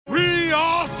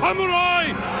All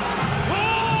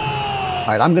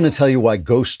right, I'm going to tell you why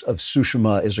Ghost of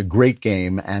Tsushima is a great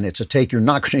game, and it's a take you're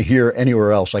not going to hear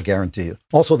anywhere else, I guarantee you.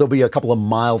 Also, there'll be a couple of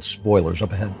mild spoilers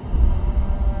up ahead.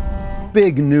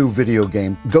 Big new video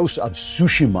game, Ghost of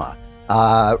Tsushima.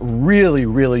 Really,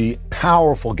 really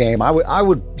powerful game. I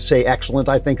would say excellent.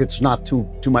 I think it's not too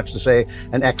much to say.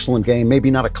 An excellent game.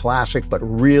 Maybe not a classic, but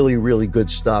really, really good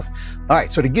stuff. All right,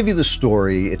 so to give you the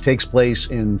story, it takes place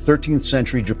in 13th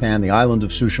century Japan, the island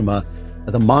of Tsushima.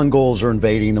 The Mongols are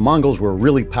invading. The Mongols were a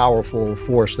really powerful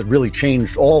force that really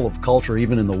changed all of culture,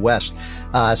 even in the West.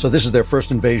 So this is their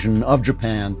first invasion of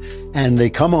Japan. And they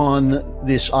come on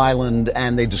this island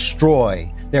and they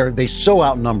destroy. They so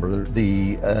outnumber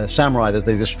the samurai that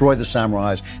they destroy the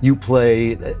samurais. You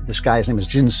play, this guy's name is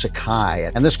Jin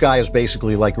Sakai. And this guy is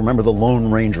basically like, remember the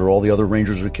Lone Ranger, all the other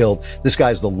Rangers were killed. This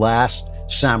guy's the last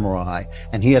samurai,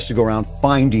 and he has to go around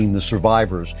finding the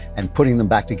survivors and putting them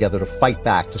back together to fight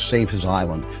back to save his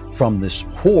island from this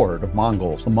horde of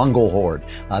Mongols, the Mongol horde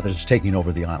that is taking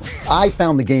over the island. I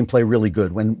found the gameplay really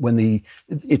good. When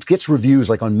it gets reviews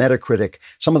like on Metacritic,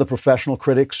 some of the professional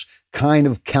critics kind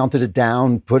of counted it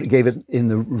down, gave it in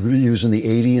the reviews in the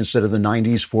 80s instead of the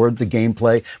 90s for the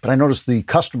gameplay. But I noticed the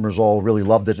customers all really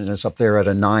loved it, and it's up there at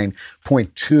a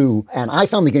 9.2. And I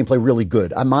found the gameplay really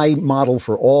good. My model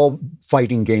for all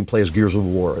fighting gameplay is Gears of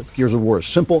War. Gears of War is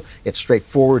simple, it's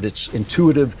straightforward, it's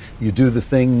intuitive. You do the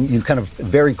thing, you kind of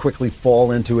very quickly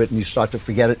fall into it, and you start to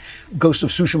forget it. Ghost of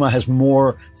Tsushima has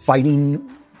more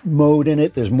fighting mode in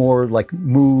it. There's more like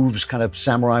moves, kind of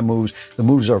samurai moves. The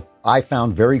moves are, I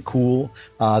found, very cool.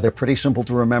 They're pretty simple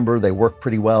to remember. They work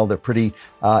pretty well. They're pretty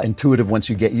intuitive once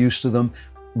you get used to them.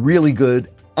 Really good.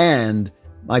 And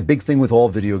my big thing with all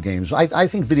video games, I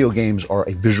think video games are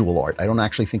a visual art. I don't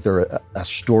actually think they're a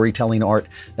storytelling art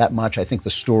that much. I think the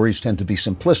stories tend to be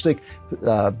simplistic,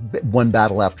 one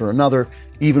battle after another.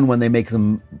 Even when they make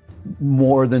them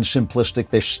more than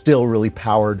simplistic, they're still really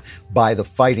powered by the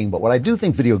fighting. But what I do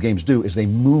think video games do is they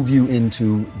move you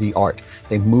into the art.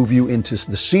 They move you into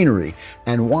the scenery.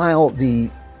 And while the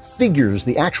figures,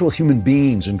 the actual human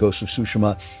beings in Ghost of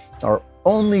Tsushima are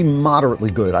only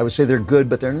moderately good, I would say they're good,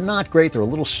 but they're not great. They're a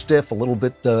little stiff, a little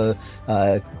bit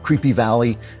creepy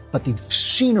valley. But the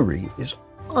scenery is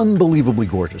unbelievably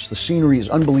gorgeous. The scenery is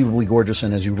unbelievably gorgeous,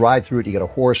 and as you ride through it, you get a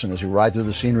horse, and as you ride through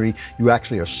the scenery, you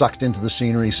actually are sucked into the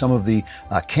scenery. Some of the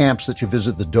camps that you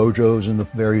visit, the dojos and the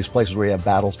various places where you have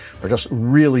battles, are just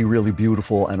really, really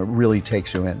beautiful, and it really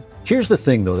takes you in. Here's the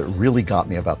thing, though, that really got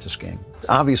me about this game.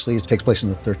 Obviously, it takes place in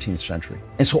the 13th century.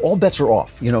 And so all bets are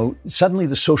off. You know, suddenly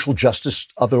the social justice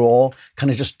of it all kind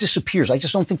of just disappears. I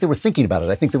just don't think they were thinking about it.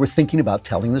 I think they were thinking about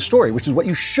telling the story, which is what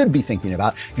you should be thinking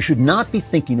about. You should not be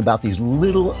thinking about these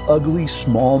little, ugly,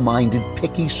 small-minded,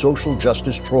 picky social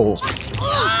justice trolls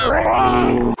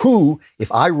who,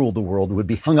 if I ruled the world, would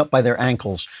be hung up by their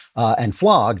ankles and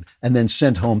flogged and then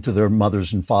sent home to their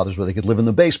mothers and fathers where they could live in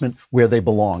the basement where they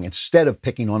belong, instead of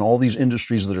picking on all these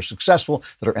industries that are successful,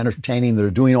 that are entertaining, that are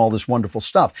doing all this wonderful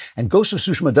stuff. And Ghost of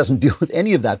Tsushima doesn't deal with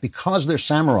any of that because they're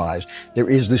samurais. There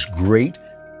is this great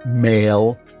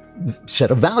male set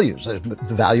of values, the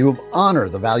value of honor,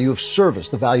 the value of service,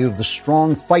 the value of the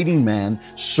strong fighting man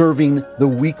serving the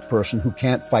weak person who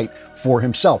can't fight for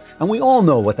himself. And we all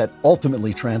know what that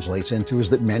ultimately translates into is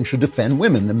that men should defend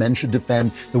women. The men should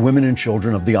defend the women and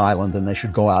children of the island, and they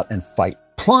should go out and fight.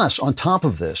 Plus, on top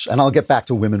of this, and I'll get back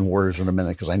to women warriors in a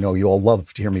minute because I know you all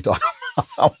love to hear me talk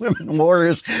about women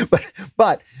warriors,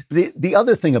 but the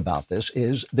other thing about this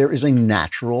is there is a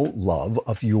natural love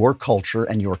of your culture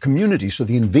and your community. So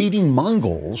the invading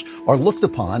Mongols are looked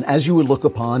upon as you would look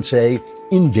upon, say,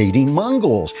 invading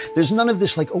Mongols. There's none of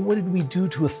this like, oh, what did we do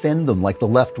to offend them? Like the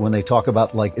left when they talk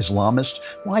about like Islamists.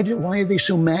 Why are they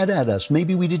so mad at us?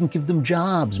 Maybe we didn't give them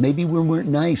jobs. Maybe we weren't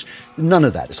nice. None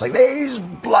of that. It's like, these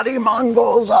bloody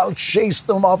Mongols, I'll chase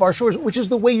them off our shores, which is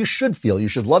the way you should feel. You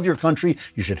should love your country.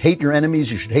 You should hate your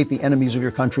enemies. You should hate the enemies of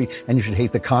your country, and you should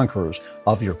hate the conquerors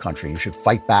of your country. You should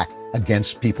fight back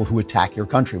against people who attack your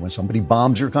country. When somebody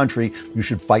bombs your country, you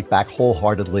should fight back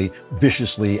wholeheartedly,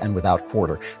 viciously, and without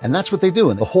quarter. And that's what they do.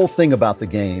 And the whole thing about the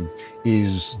game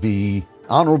is the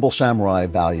honorable samurai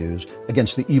values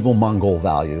against the evil Mongol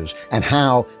values, and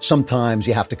how sometimes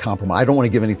you have to compromise. I don't want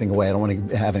to give anything away. I don't want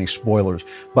to have any spoilers,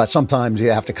 but sometimes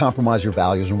you have to compromise your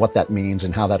values and what that means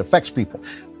and how that affects people.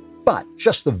 But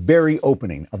just the very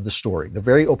opening of the story,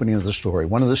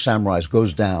 one of the samurais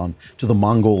goes down to the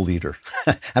Mongol leader.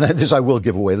 And this I will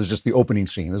give away. This is just the opening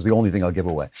scene. This is the only thing I'll give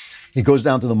away. He goes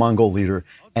down to the Mongol leader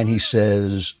and he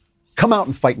says, come out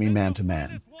and fight me man to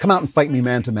man. Come out and fight me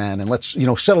man to man, and let's,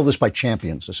 settle this by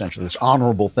champions, essentially, this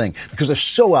honorable thing, because they're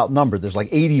so outnumbered. There's like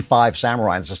 85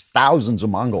 samurai, and there's thousands of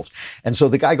Mongols. And so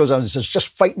the guy goes out and says,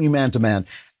 just fight me man to man.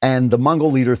 And the Mongol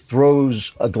leader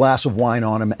throws a glass of wine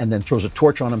on him and then throws a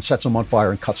torch on him, sets him on fire,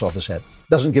 and cuts off his head.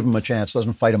 Doesn't give him a chance,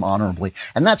 doesn't fight him honorably.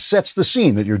 And that sets the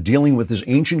scene that you're dealing with this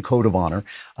ancient code of honor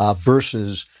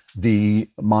versus the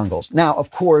Mongols. Now,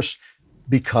 of course,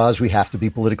 because we have to be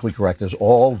politically correct, there's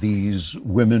all these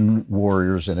women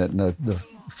warriors in it. And the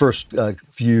first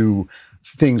few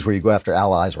things where you go after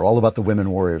allies are all about the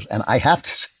women warriors. And I have to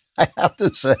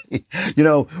say,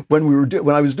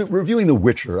 when I was reviewing The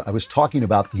Witcher, I was talking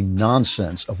about the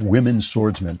nonsense of women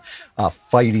swordsmen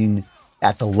fighting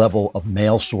at the level of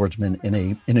male swordsmen in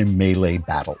a melee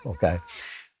battle. Okay,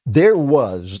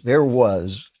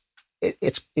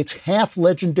 it's half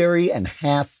legendary and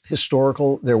half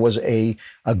historical. There was a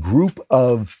group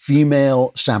of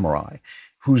female samurai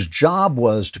whose job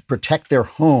was to protect their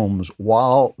homes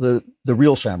while the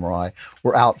real samurai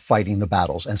were out fighting the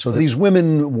battles. And so these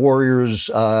women warriors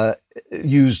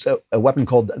used a weapon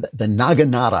called the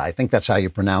naginata. I think that's how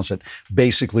you pronounce it.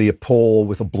 Basically a pole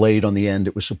with a blade on the end.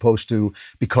 It was supposed to,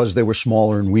 because they were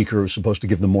smaller and weaker, it was supposed to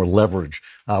give them more leverage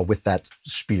with that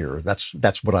spear.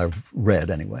 That's what I've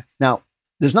read anyway. Now,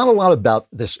 there's not a lot about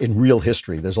this in real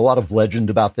history. There's a lot of legend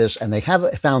about this, and they have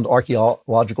found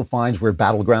archaeological finds where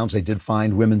battlegrounds, they did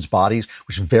find women's bodies,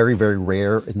 which is very, very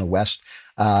rare in the West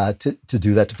to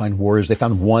do that, to find warriors. They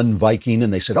found one Viking,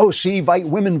 and they said, oh, see,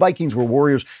 women Vikings were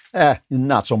warriors.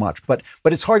 Not so much. But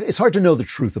it's hard to know the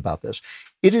truth about this.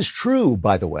 It is true,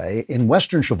 by the way, in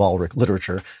Western chivalric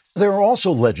literature, there are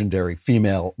also legendary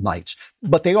female knights,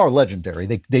 but they are legendary.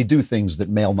 They do things that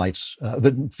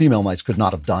female knights could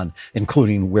not have done,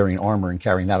 including wearing armor and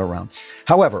carrying that around.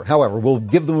 However, we'll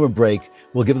give them a break.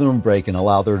 We'll give them a break and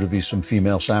allow there to be some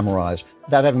female samurais.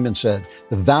 That having been said,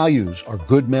 the values are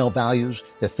good male values.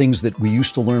 They're things that we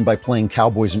used to learn by playing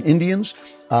cowboys and Indians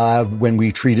when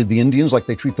we treated the Indians like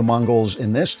they treat the Mongols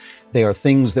in this. They are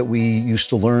things that we used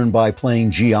to learn by playing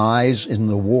GIs in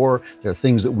the war. They're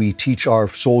things that we teach our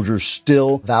soldiers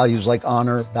still. Values like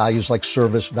honor, values like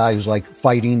service, values like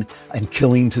fighting and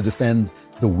killing to defend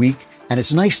the weak. And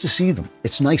it's nice to see them.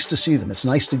 It's nice to see them. It's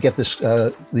nice to get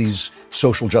these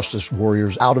social justice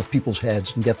warriors out of people's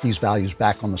heads and get these values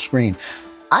back on the screen.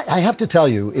 I have to tell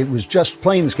you, it was just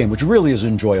playing this game, which really is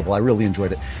enjoyable. I really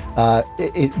enjoyed it.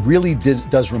 It really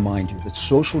does remind you that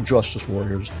social justice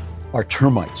warriors are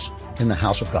termites in the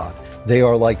house of God. They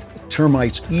are like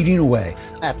termites eating away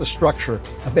at the structure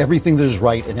of everything that is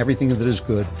right and everything that is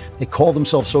good. They call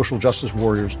themselves social justice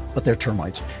warriors, but they're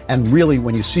termites. And really,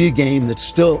 when you see a game that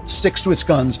still sticks to its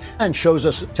guns and tells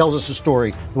us a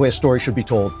story the way a story should be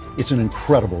told, it's an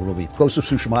incredible relief. Ghost of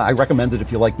Tsushima, I recommend it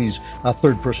if you like these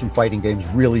third-person fighting games.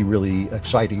 Really, really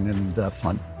exciting and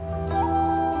fun.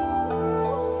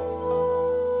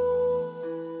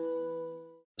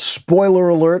 Spoiler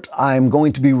alert, I'm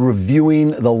going to be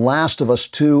reviewing The Last of Us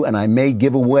 2, and I may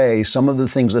give away some of the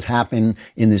things that happen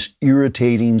in this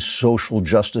irritating social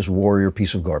justice warrior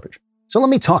piece of garbage. So let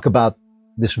me talk about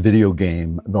this video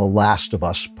game, The Last of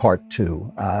Us Part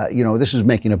 2. This is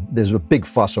there's a big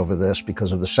fuss over this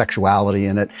because of the sexuality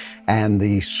in it and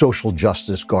the social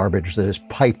justice garbage that is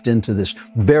piped into this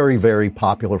very, very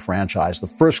popular franchise. The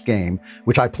first game,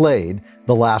 which I played,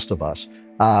 The Last of Us,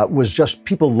 was just,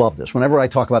 people love this. Whenever I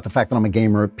talk about the fact that I'm a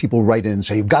gamer, people write in and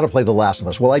say, you've got to play The Last of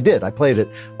Us. Well, I did. I played it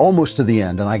almost to the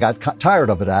end, and I got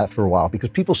tired of it after a while because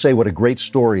people say what a great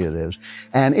story it is.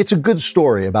 And it's a good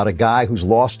story about a guy who's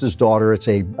lost his daughter. It's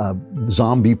a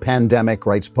zombie pandemic,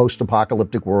 right? It's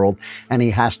post-apocalyptic world, and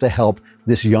he has to help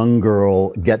this young girl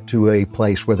get to a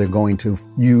place where they're going to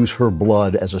use her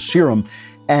blood as a serum.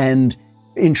 And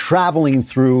in traveling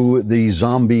through the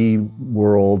zombie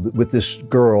world with this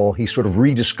girl, he sort of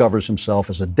rediscovers himself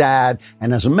as a dad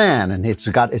and as a man. And it's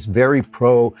very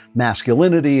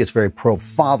pro-masculinity. It's very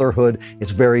pro-fatherhood. It's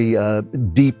very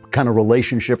deep kind of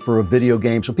relationship for a video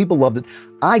game. So people loved it.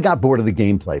 I got bored of the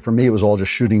gameplay. For me, it was all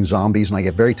just shooting zombies, and I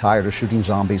get very tired of shooting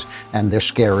zombies, and they're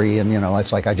scary. And,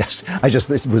 it's like,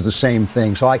 this was the same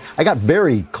thing. So I got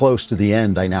very close to the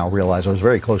end. I now realize I was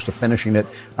very close to finishing it.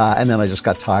 And then I just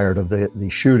got tired of the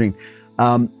shooting.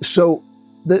 So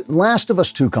The Last of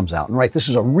Us 2 comes out, and right, this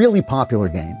is a really popular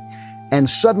game. And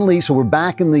suddenly, so we're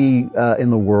back in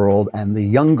the world, and the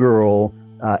young girl,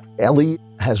 Ellie,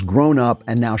 has grown up,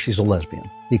 and now she's a lesbian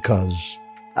because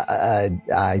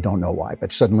I don't know why,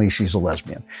 but suddenly she's a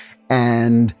lesbian.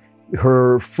 And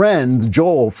her friend,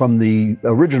 Joel, from the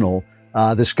original,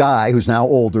 this guy who's now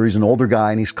older, he's an older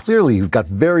guy, and he's got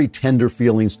very tender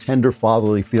feelings, tender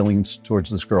fatherly feelings towards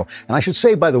this girl. And I should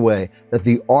say, by the way, that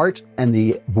the art and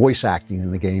the voice acting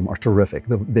in the game are terrific.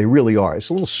 They really are. It's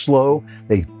a little slow.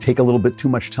 They take a little bit too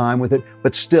much time with it,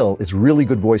 but still, it's really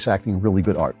good voice acting and really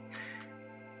good art.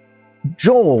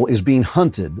 Joel is being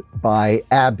hunted by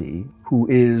Abby, who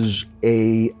is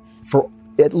for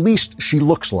at least she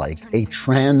looks like a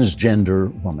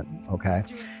transgender woman, okay?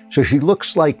 So she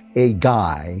looks like a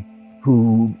guy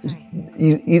who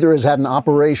either has had an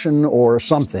operation or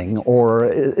something, or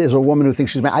is a woman who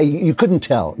thinks she's married. You couldn't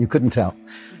tell.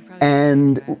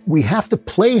 And we have to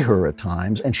play her at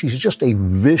times, and she's just a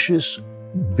vicious,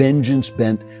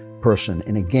 vengeance-bent person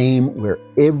in a game where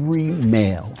every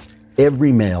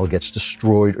male gets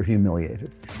destroyed or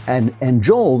humiliated. And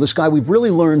Joel, this guy we've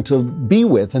really learned to be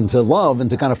with and to love and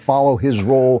to kind of follow his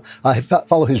role,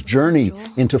 follow his journey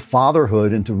into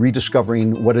fatherhood, into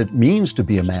rediscovering what it means to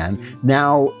be a man.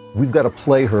 Now we've got to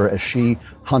play her as she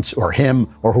hunts, or him,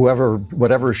 or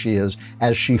whatever she is,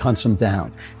 as she hunts him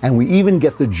down. And we even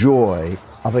get the joy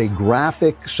of a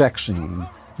graphic sex scene,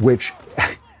 which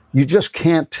you just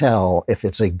can't tell if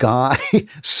it's a guy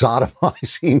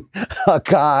sodomizing a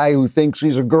guy who thinks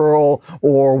he's a girl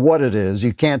or what it is.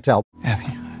 You can't tell.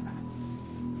 Abby.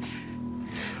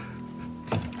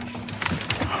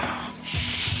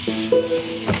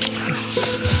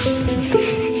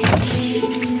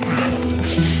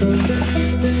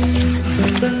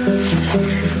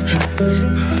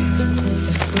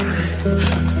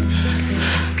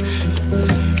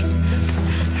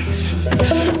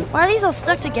 Why are these all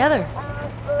stuck together?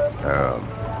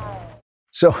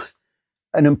 So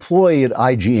an employee at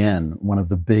IGN, one of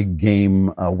the big game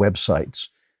websites,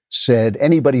 said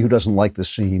anybody who doesn't like this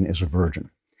scene is a virgin.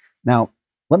 Now,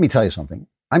 let me tell you something.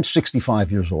 I'm 65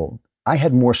 years old. I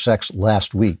had more sex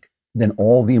last week than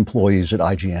all the employees at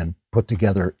IGN put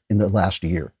together in the last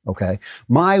year, okay?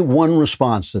 My one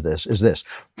response to this is this.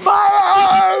 My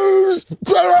eyes!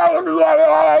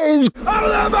 My eyes! My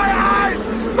eyes!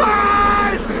 My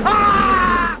eyes!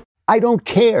 Ah! I don't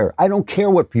care. I don't care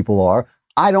what people are.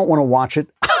 I don't want to watch it.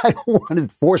 I don't want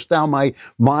it forced down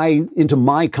into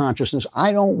my consciousness.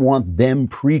 I don't want them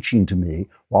preaching to me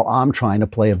while I'm trying to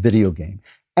play a video game.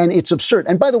 And it's absurd.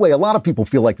 And by the way, a lot of people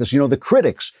feel like this. You know, the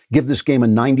critics give this game a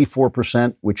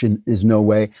 94%, which is no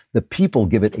way. The people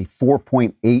give it a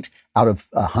 4.8 out of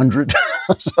 100.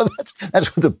 So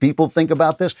that's what the people think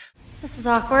about this. This is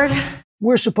awkward.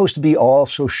 We're supposed to be all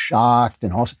so shocked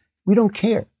and also, we don't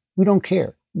care. We don't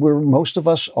care. Most of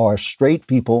us are straight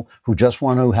people who just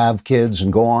want to have kids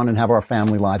and go on and have our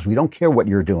family lives. We don't care what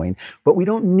you're doing, but we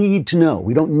don't need to know.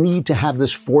 We don't need to have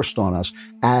this forced on us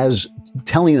as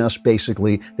telling us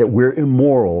basically that we're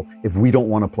immoral if we don't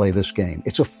want to play this game.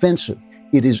 It's offensive.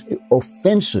 It is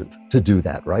offensive to do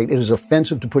that, right? It is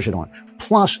offensive to push it on.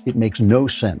 Plus, it makes no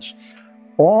sense.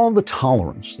 All the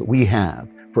tolerance that we have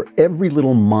for every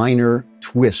little minor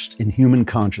twist in human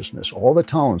consciousness, all the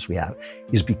tolerance we have,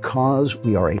 is because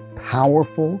we are a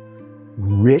powerful,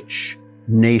 rich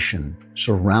nation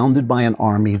surrounded by an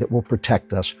army that will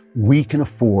protect us. We can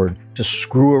afford to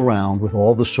screw around with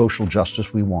all the social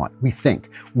justice we want. We think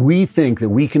that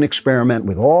we can experiment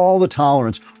with all the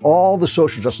tolerance, all the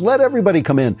social justice. Let everybody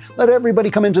come in. Let everybody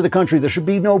come into the country. There should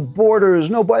be no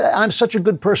borders. I'm such a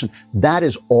good person. That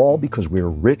is all because we're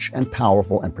rich and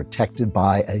powerful and protected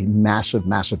by a massive,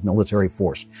 massive military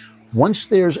force. Once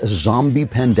there's a zombie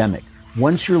pandemic,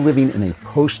 once you're living in a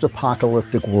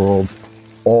post-apocalyptic world,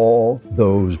 all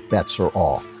those bets are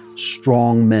off.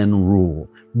 Strong men rule.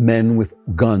 Men with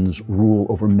guns rule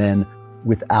over men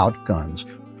without guns.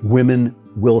 Women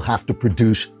will have to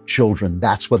produce children.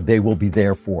 That's what they will be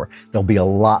there for. There'll be a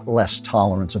lot less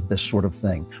tolerance of this sort of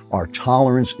thing. Our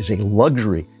tolerance is a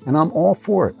luxury, and I'm all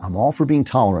for it. I'm all for being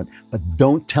tolerant, but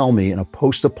don't tell me in a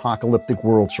post-apocalyptic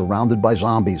world surrounded by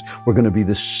zombies, we're going to be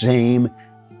the same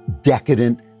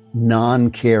decadent,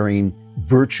 non-caring,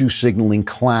 virtue-signaling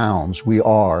clowns we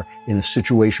are in a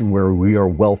situation where we are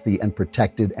wealthy and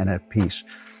protected and at peace.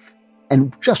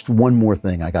 And just one more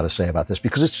thing I got to say about this,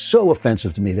 because it's so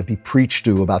offensive to me to be preached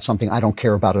to about something I don't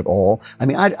care about at all. I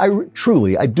mean, I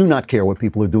truly do not care what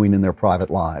people are doing in their private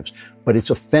lives, but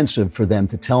it's offensive for them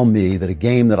to tell me that a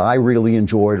game that I really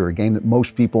enjoyed, or a game that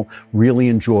most people really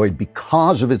enjoyed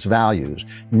because of its values,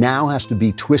 now has to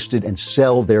be twisted and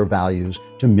sell their values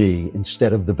to me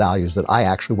instead of the values that I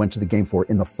actually went to the game for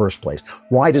in the first place.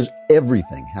 Why does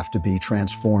everything have to be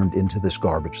transformed into this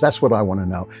garbage? That's what I want to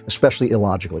know, especially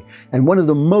illogically. And one of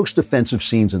the most offensive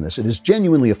scenes in this, it is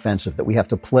genuinely offensive that we have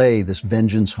to play this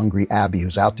vengeance-hungry Abby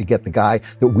who's out to get the guy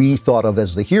that we thought of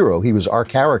as the hero. He was our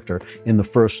character in the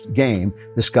first game. game,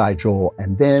 this guy, Joel.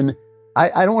 And then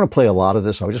I don't want to play a lot of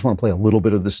this. I just want to play a little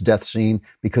bit of this death scene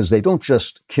because they don't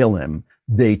just kill him,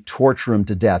 they torture him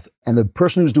to death. And the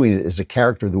person who's doing it is a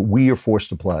character that we are forced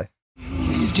to play.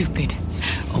 You stupid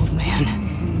old man.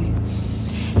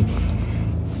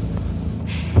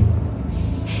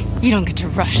 You don't get to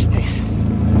rush this.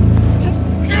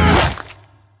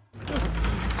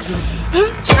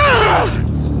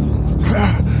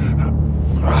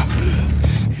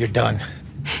 You're done.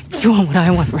 You want what I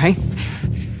want, right?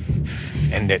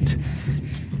 End it.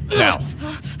 Now.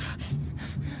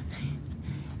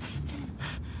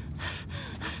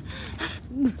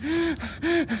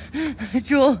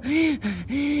 Joel,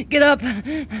 get up.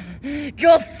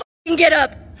 Joel, f***ing get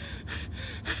up.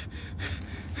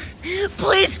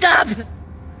 Please stop.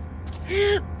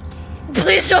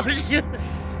 Please don't shoot.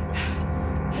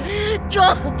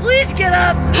 Joel, please get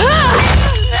up.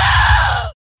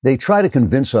 They try to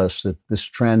convince us that this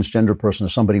transgender person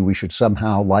is somebody we should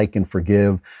somehow like and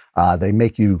forgive. They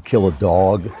make you kill a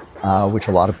dog, which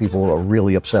a lot of people are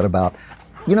really upset about.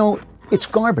 You know, it's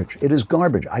garbage. It is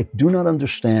garbage. I do not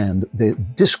understand the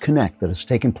disconnect that has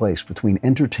taken place between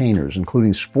entertainers,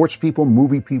 including sports people,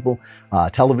 movie people,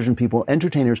 television people,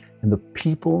 entertainers, and the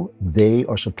people they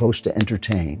are supposed to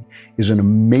entertain is an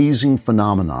amazing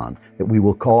phenomenon that we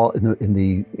will call in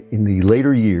the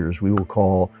later years, we will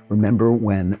call, remember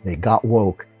when they got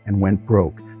woke and went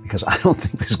broke. Because I don't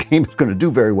think this game is going to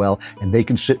do very well, and they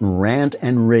can sit and rant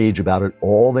and rage about it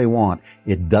all they want.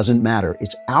 It doesn't matter.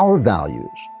 It's our values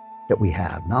that we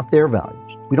have, not their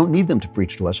values. We don't need them to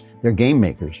preach to us. They're game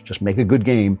makers. Just make a good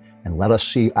game and let us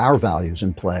see our values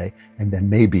in play, and then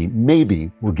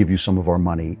maybe we'll give you some of our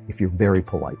money if you're very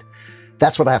polite.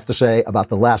 That's what I have to say about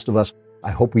The Last of Us.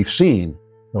 I hope we've seen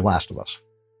The Last of Us.